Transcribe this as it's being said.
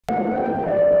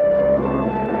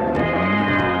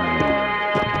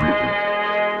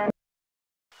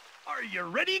you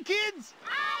ready, kids?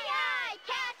 Aye, aye,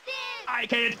 Captain! I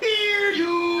can't hear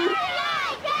you!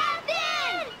 Aye, aye,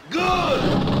 Captain!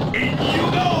 Good! In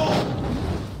you go!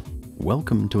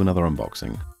 Welcome to another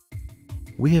unboxing.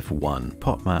 We have one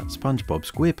Mart SpongeBob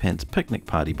SquarePants picnic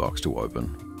party box to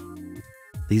open.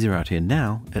 These are out here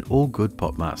now at all good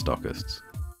Mart stockists.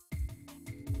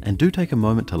 And do take a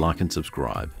moment to like and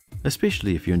subscribe,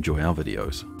 especially if you enjoy our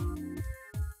videos.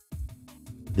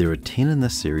 There are 10 in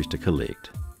this series to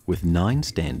collect, with 9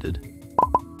 standard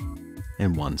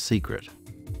and 1 secret.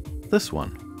 This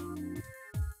one.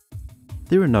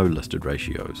 There are no listed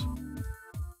ratios.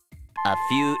 A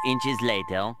few inches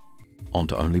later.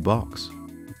 Onto only box.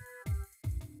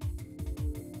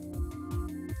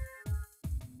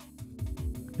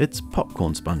 It's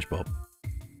popcorn SpongeBob.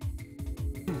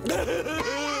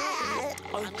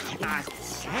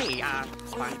 Say,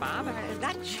 SpongeBob,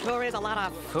 that sure is a lot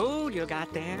of food you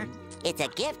got there. It's a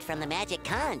gift from the Magic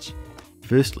Conch.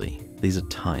 Firstly, these are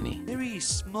tiny. Very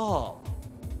small.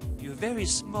 You're very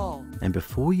small. And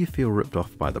before you feel ripped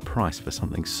off by the price for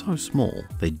something so small,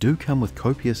 they do come with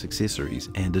copious accessories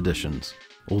and additions.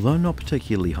 Although not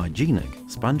particularly hygienic,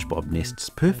 SpongeBob nests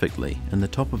perfectly in the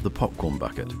top of the popcorn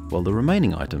bucket, while the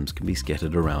remaining items can be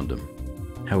scattered around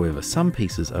him. However, some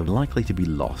pieces are likely to be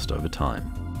lost over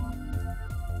time.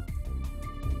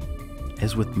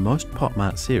 As with most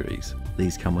Mart series,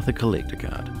 these come with a collector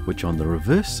card, which on the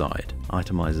reverse side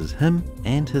itemizes him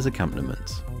and his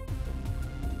accompaniments.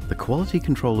 The quality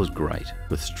control is great,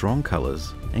 with strong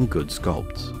colours and good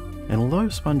sculpts. And although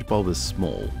SpongeBob is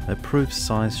small, it proves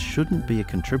size shouldn't be a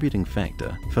contributing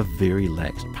factor for very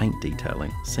lax paint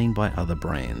detailing seen by other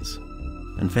brands.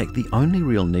 In fact, the only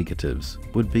real negatives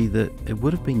would be that it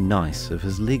would have been nice if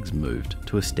his legs moved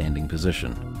to a standing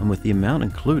position, and with the amount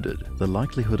included, the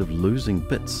likelihood of losing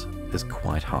bits is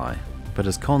quite high. But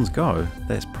as cons go,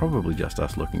 that's probably just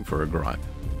us looking for a gripe.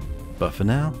 But for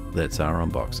now, that's our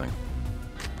unboxing.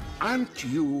 Aren't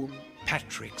you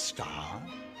Patrick Star?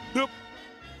 Yep.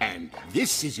 And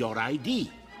this is your ID?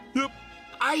 Yep.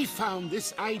 I found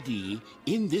this ID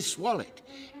in this wallet.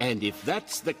 And if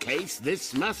that's the case,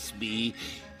 this must be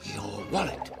your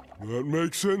wallet. That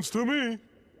makes sense to me.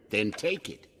 Then take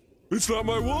it. It's not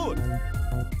my wallet.